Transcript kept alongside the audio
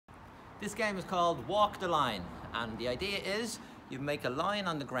This game is called Walk the Line, and the idea is you make a line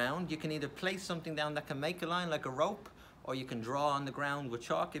on the ground. You can either place something down that can make a line like a rope, or you can draw on the ground with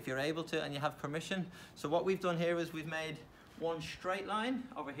chalk if you're able to and you have permission. So what we've done here is we've made one straight line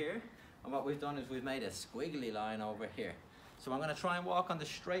over here, and what we've done is we've made a squiggly line over here. So I'm going to try and walk on the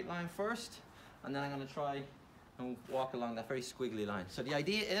straight line first, and then I'm going to try and walk along that very squiggly line. So the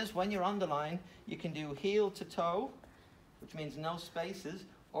idea is when you're on the line, you can do heel to toe, which means no spaces,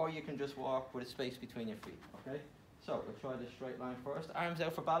 or you can just walk with a space between your feet, okay? So we'll try the straight line first. Arms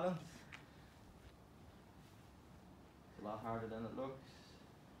out for balance. It's a lot harder than it looks.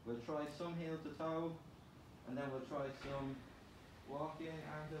 We'll try some heel to toe, and then we'll try some walking,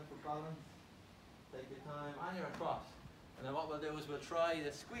 arms out for balance. Take your time, and you're across. And then what we'll do is we'll try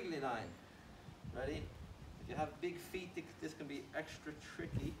the squiggly line. Ready? If you have big feet, this can be extra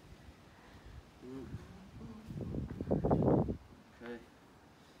tricky. Okay.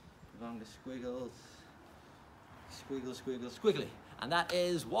 Along the squiggles. Squiggle, squiggle, squiggly. And that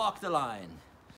is walk the line.